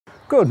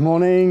Good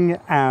morning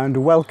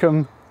and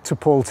welcome to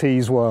Paul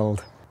T's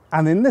World.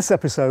 And in this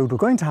episode we're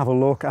going to have a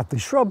look at the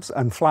shrubs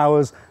and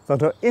flowers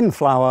that are in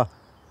flower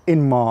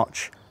in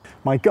March.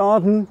 My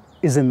garden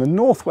is in the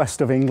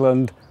northwest of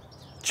England,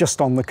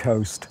 just on the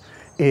coast.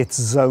 It's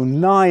zone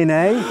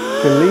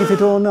 9A, believe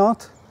it or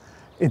not.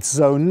 It's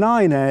zone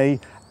 9A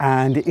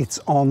and it's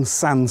on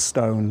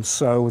sandstone,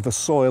 so the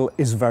soil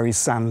is very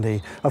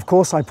sandy. Of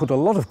course, I put a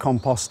lot of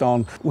compost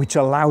on, which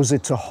allows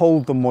it to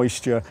hold the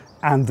moisture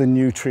and the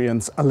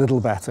nutrients a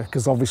little better,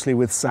 because obviously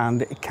with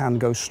sand it can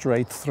go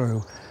straight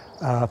through,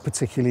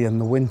 particularly in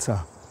the winter.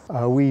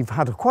 We've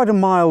had quite a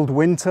mild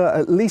winter,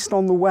 at least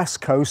on the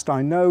west coast.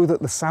 I know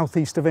that the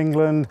southeast of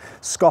England,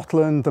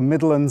 Scotland, the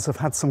Midlands have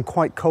had some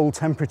quite cold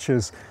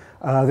temperatures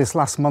this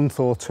last month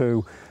or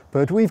two,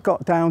 but we've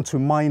got down to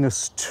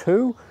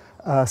 -2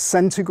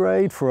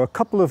 centigrade for a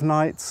couple of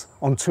nights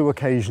on 2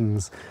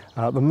 occasions.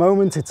 At the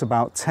moment it's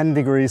about 10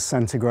 degrees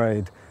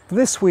centigrade.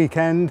 This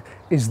weekend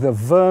is the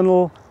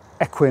vernal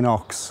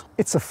equinox.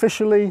 It's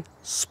officially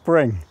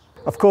spring.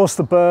 Of course,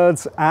 the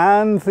birds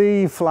and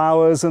the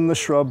flowers and the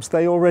shrubs,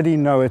 they already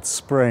know it's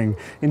spring.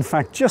 In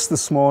fact, just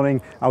this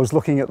morning, I was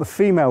looking at the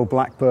female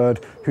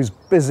blackbird who's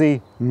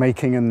busy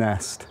making a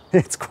nest.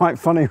 It's quite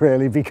funny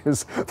really,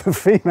 because the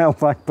female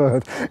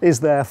blackbird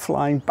is there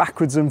flying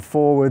backwards and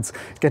forwards,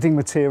 getting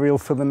material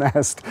for the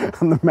nest,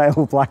 and the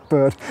male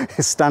blackbird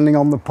is standing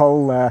on the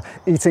pole there,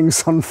 eating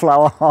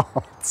sunflower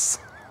hearts.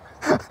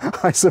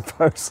 I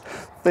suppose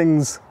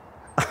things...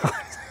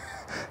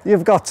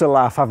 You've got to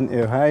laugh, haven't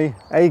you, hey?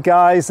 Hey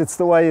guys, it's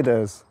the way it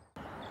is.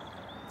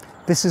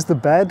 This is the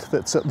bed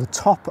that's at the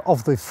top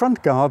of the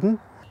front garden,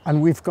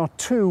 and we've got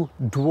 2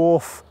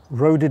 dwarf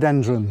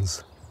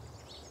rhododendrons.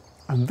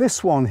 And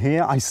this one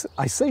here, I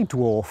say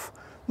dwarf,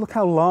 look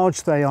how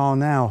large they are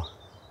now.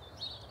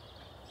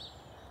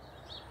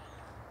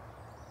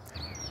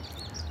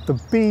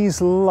 The bees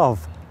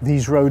love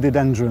these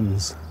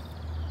rhododendrons.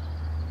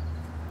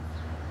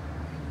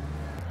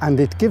 And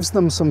it gives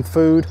them some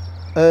food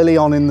early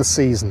on in the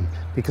season,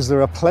 because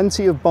there are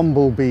plenty of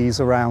bumblebees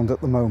around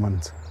at the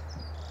moment.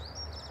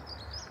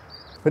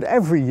 But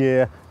every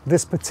year,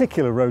 this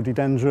particular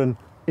rhododendron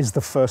is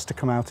the first to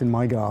come out in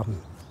my garden.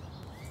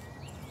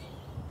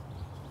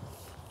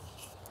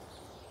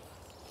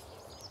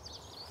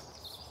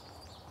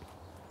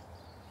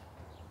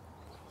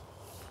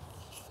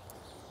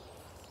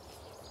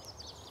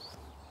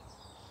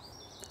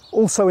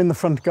 Also in the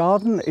front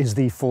garden is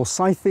the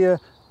forsythia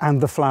and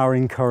the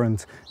flowering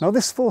currant. Now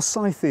this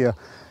forsythia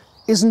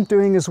isn't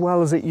doing as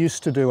well as it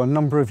used to do a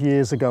number of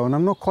years ago, and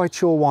I'm not quite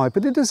sure why,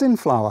 but it is in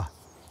flower.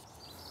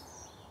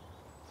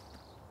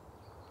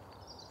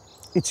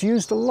 It's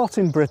used a lot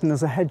in Britain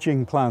as a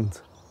hedging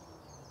plant.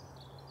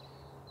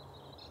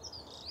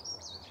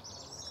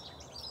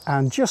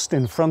 And just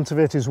in front of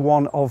it is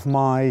one of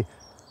my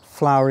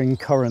flowering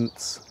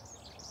currants.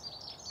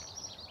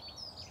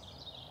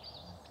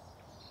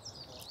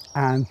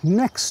 And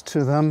next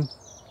to them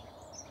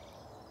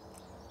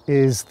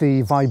is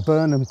the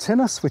viburnum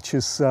tinus, which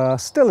is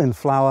still in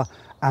flower,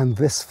 and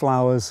this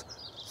flowers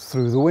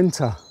through the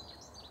winter.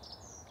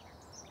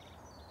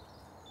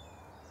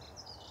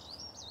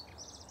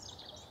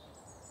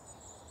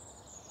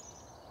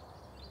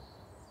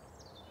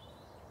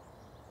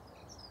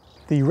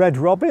 The red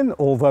robin,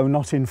 although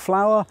not in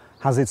flower,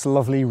 has its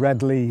lovely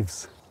red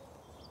leaves.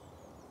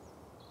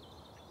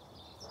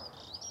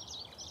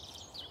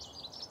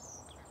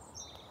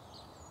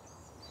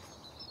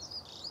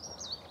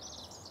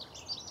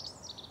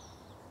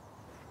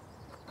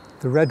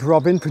 The red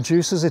robin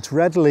produces its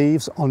red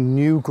leaves on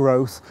new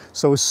growth,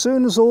 so as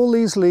soon as all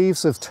these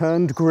leaves have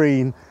turned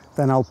green,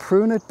 then I'll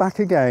prune it back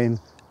again,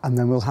 and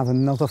then we'll have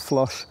another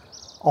flush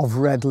of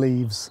red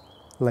leaves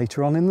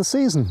later on in the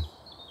season.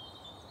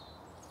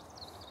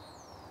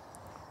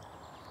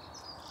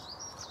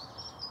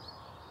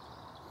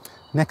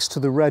 Next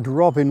to the red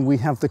robin we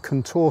have the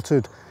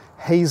contorted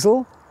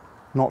hazel,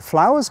 not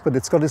flowers, but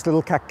it's got its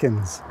little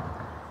catkins.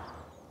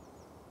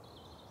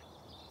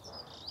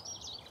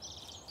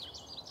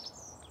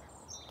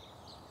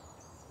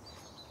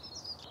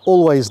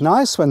 Always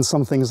nice when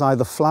something's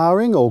either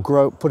flowering or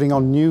putting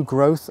on new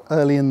growth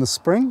early in the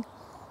spring.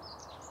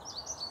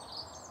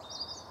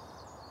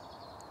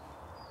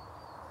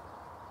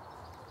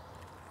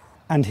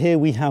 And here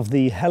we have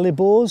the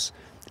hellebores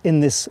in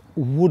this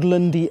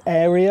woodlandy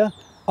area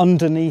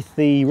underneath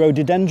the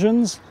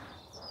rhododendrons.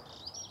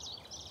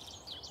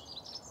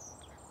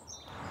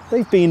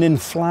 They've been in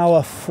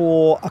flower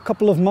for a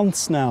couple of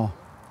months now.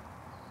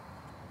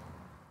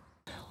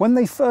 When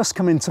they first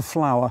come into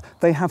flower,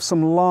 they have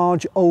some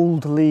large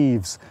old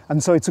leaves,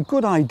 and so it's a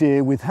good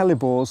idea with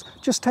hellebores,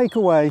 just take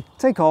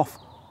off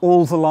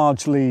all the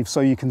large leaves so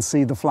you can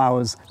see the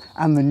flowers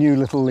and the new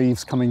little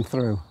leaves coming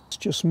through. Let's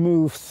just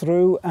move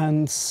through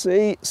and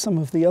see some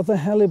of the other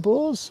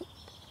hellebores.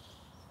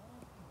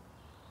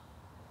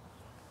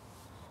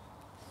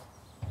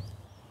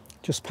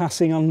 Just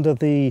passing under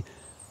the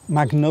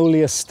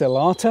Magnolia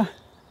stellata.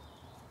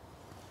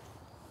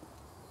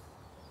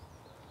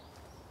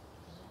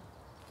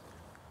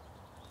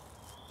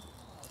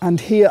 And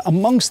here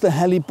amongst the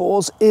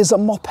hellebores is a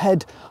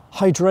mophead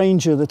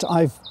hydrangea that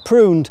I've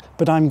pruned,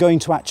 but I'm going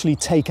to actually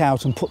take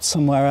out and put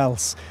somewhere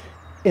else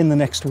in the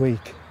next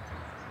week.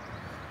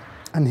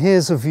 And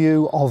here's a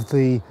view of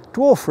the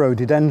dwarf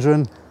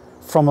rhododendron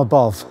from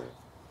above.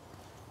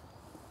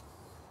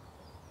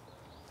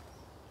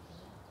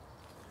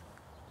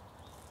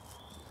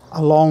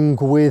 Along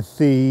with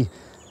the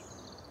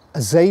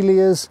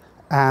azaleas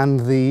and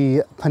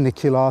the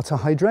paniculata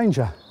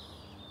hydrangea.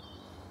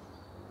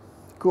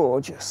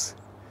 Gorgeous.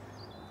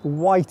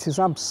 White is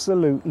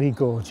absolutely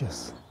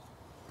gorgeous.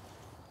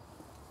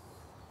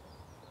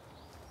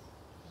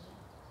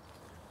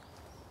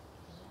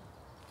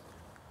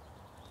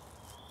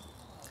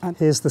 And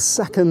here's the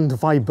second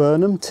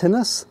viburnum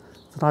tinus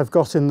that I've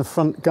got in the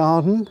front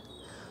garden,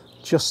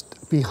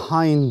 just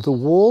behind the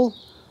wall.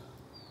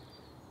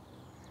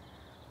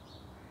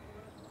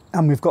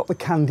 And we've got the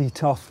candy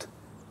tuft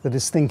that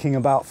is thinking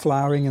about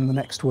flowering in the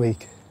next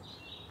week.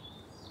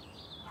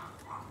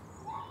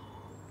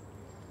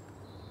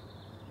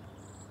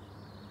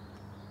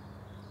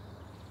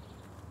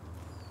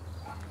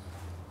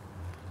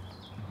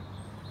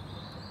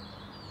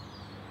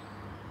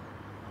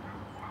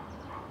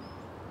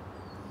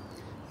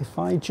 If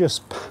I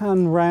just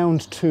pan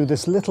round to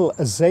this little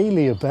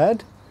azalea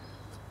bed,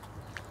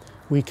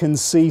 we can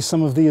see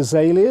some of the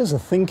azaleas are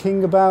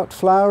thinking about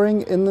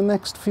flowering in the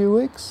next few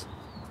weeks.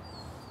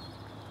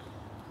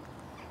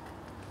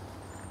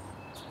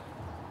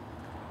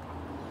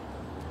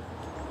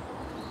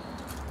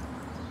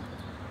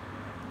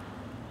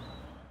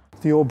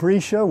 The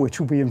aubrieta, which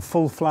will be in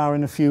full flower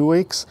in a few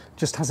weeks,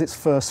 just has its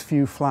first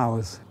few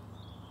flowers.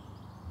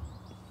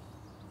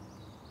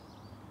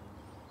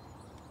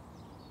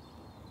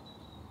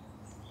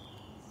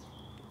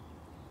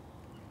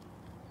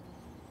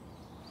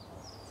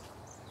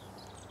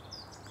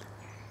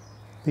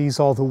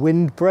 These are the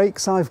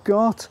windbreaks I've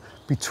got.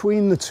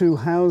 Between the two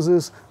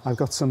houses, I've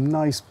got some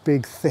nice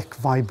big thick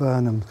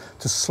viburnum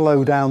to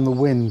slow down the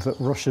wind that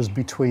rushes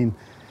between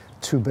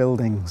two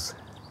buildings.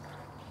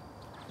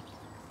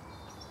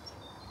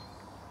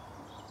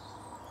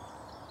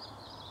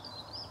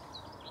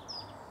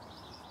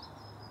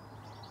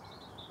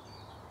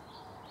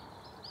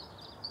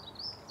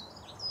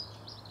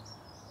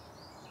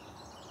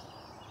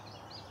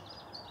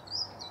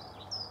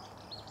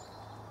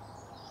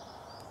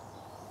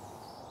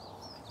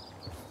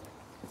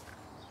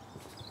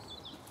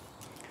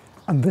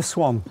 And this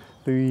one,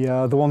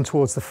 the one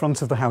towards the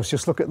front of the house,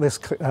 just look at this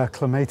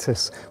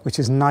clematis, which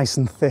is nice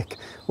and thick.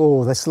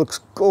 Oh, this looks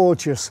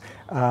gorgeous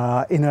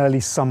in early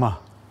summer.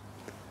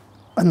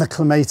 And the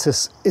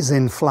clematis is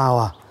in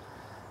flower.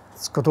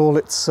 It's got all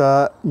its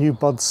new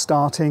buds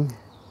starting.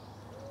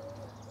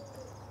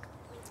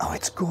 Oh,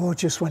 it's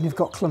gorgeous when you've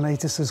got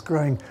clematises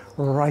growing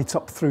right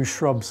up through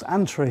shrubs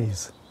and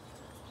trees.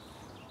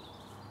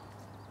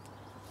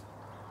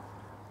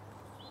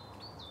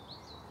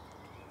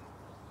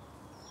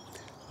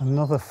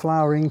 Another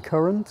flowering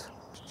currant,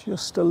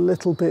 just a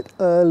little bit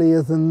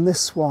earlier than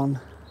this one.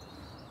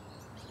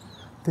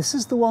 This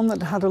is the one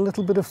that had a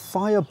little bit of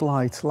fire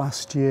blight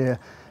last year,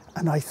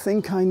 and I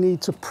think I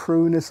need to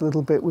prune it a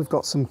little bit. We've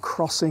got some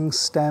crossing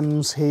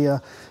stems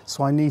here,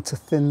 so I need to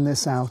thin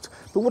this out.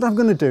 But what I'm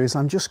going to do is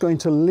I'm just going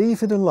to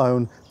leave it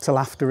alone till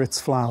after it's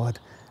flowered,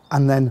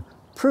 and then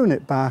prune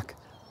it back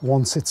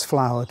once it's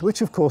flowered,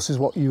 which of course is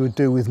what you would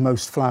do with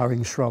most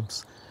flowering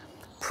shrubs.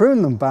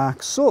 Prune them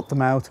back, sort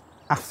them out,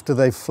 after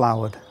they've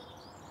flowered.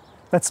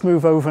 Let's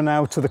move over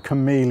now to the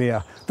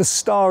camellia, the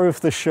star of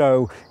the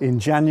show in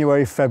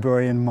January,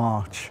 February and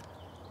March.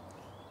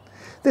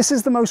 This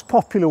is the most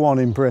popular one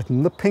in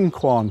Britain, the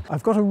pink one.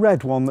 I've got a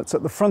red one that's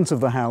at the front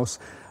of the house,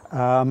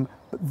 but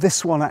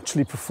this one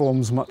actually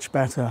performs much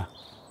better.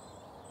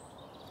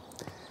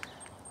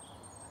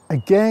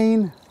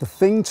 Again, the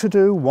thing to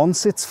do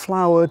once it's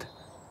flowered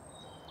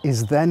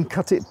is then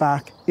cut it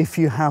back if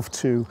you have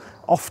to.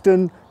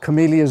 Often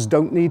camellias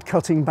don't need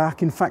cutting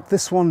back. In fact,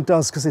 this one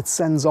does because it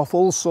sends off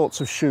all sorts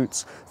of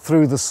shoots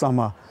through the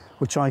summer,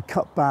 which I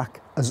cut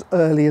back as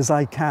early as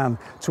I can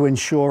to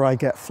ensure I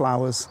get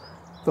flowers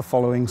the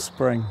following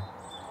spring.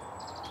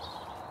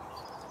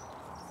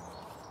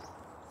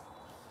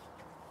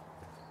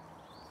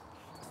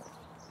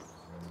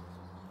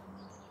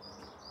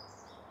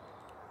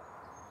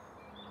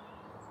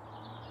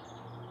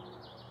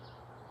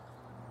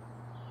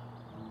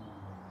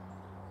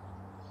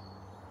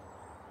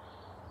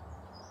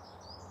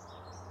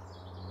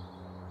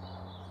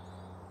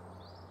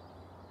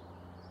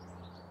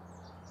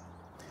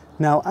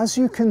 Now, as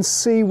you can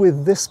see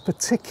with this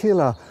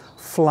particular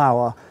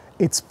flower,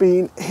 it's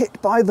been hit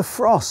by the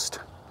frost,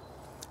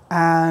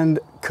 and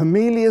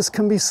camellias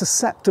can be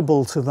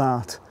susceptible to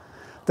that.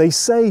 They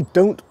say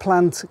don't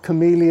plant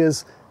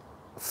camellias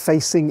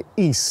facing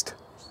east.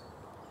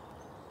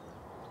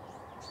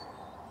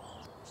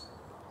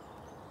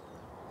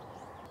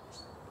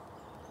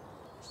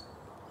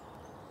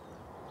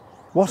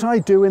 What I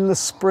do in the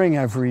spring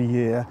every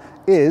year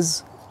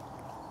is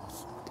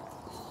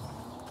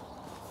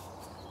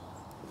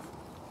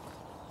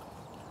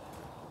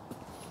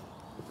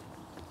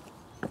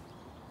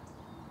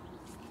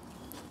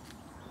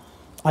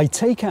I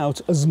take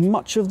out as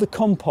much of the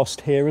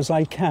compost here as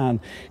I can.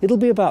 It'll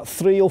be about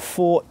 3 or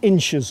 4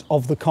 inches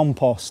of the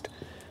compost.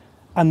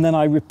 And then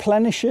I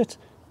replenish it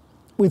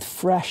with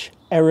fresh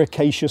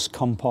ericaceous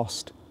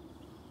compost.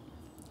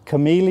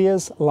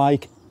 Camellias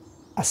like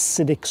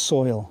acidic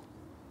soil.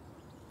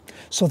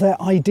 So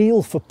they're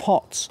ideal for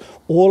pots,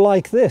 or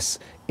like this,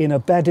 in a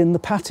bed in the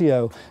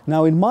patio.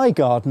 Now in my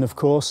garden, of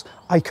course,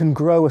 I can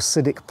grow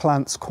acidic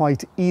plants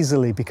quite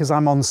easily because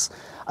I'm on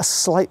a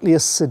slightly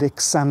acidic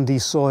sandy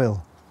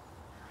soil.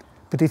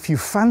 But if you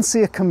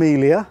fancy a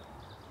camellia,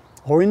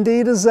 or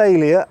indeed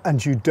azalea,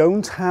 and you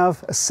don't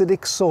have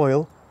acidic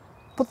soil,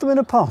 put them in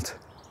a pot.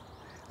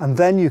 And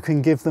then you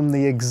can give them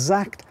the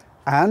exact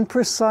and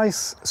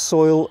precise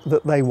soil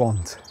that they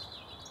want.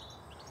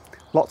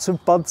 Lots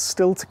of buds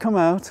still to come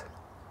out.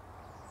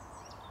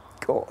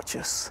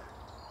 Gorgeous.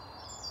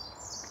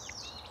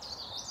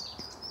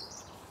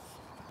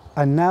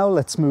 And now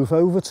let's move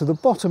over to the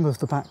bottom of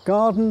the back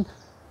garden.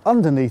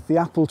 Underneath the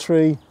apple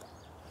tree,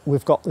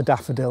 we've got the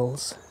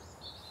daffodils.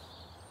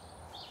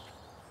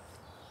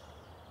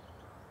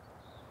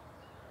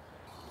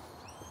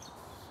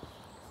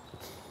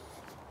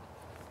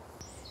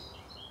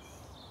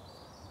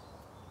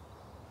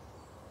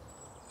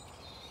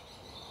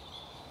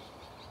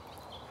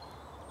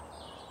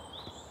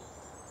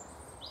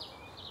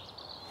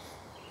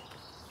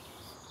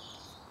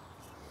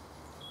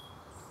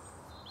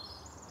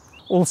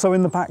 Also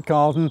in the back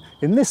garden,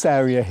 in this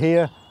area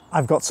here,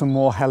 I've got some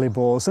more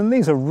hellebores, and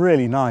these are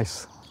really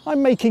nice.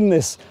 I'm making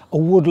this a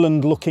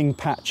woodland looking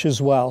patch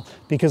as well,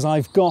 because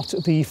I've got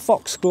the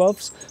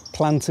foxgloves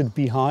planted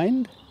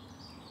behind.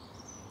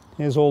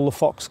 Here's all the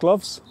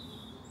foxgloves.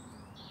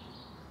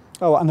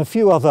 Oh, and a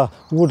few other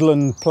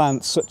woodland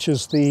plants, such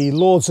as the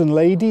lords and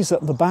ladies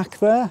at the back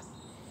there.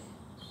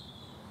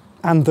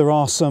 And there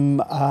are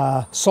some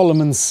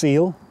Solomon's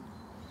seal.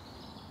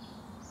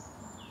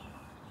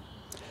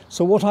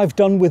 So what I've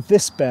done with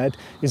this bed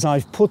is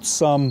I've put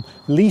some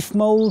leaf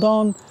mould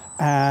on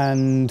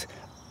and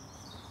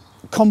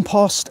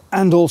compost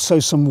and also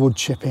some wood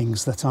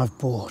chippings that I've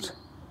bought.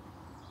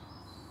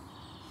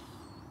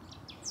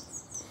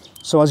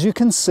 So as you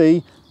can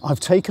see,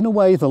 I've taken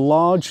away the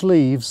large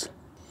leaves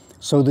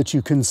so that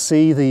you can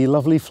see the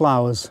lovely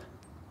flowers.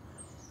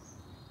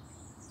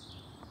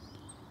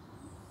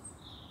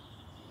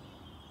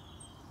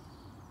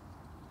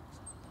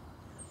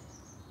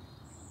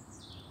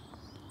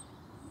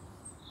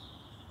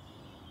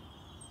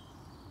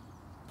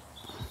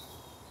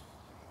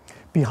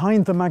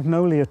 Behind the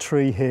magnolia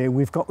tree here,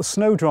 we've got the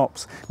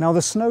snowdrops. Now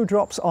the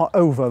snowdrops are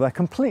over, they're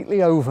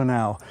completely over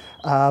now.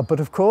 But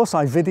of course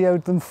I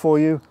videoed them for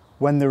you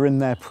when they're in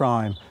their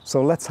prime.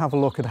 So let's have a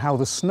look at how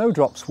the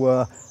snowdrops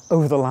were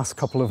over the last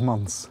couple of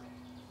months.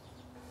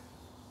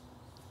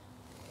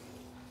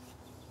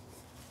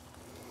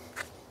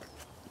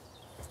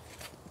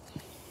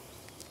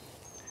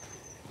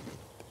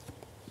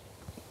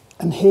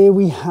 And here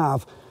we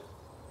have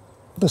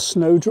the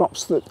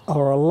snowdrops that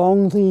are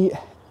along the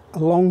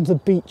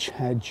beech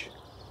hedge.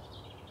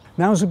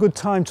 Now's a good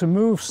time to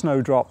move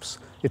snowdrops.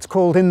 It's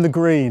called in the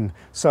green.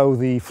 So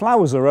the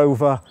flowers are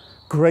over,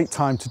 great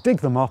time to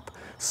dig them up,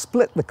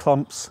 split the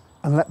clumps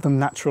and let them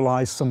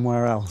naturalize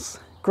somewhere else.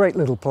 Great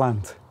little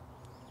plant.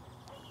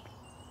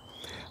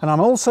 And I'm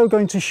also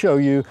going to show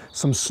you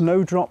some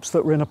snowdrops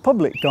that were in a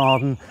public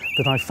garden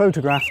that I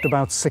photographed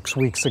about 6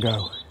 weeks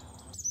ago.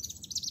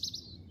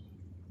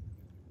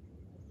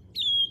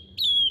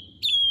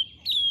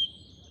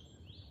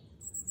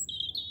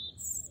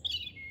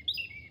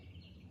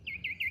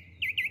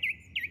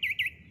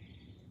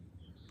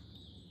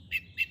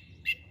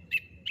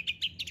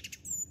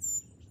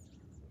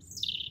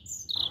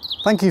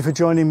 Thank you for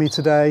joining me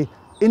today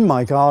in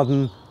my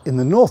garden in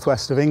the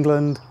northwest of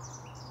England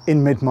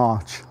in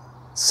mid-March.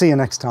 See you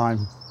next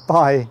time.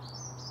 Bye.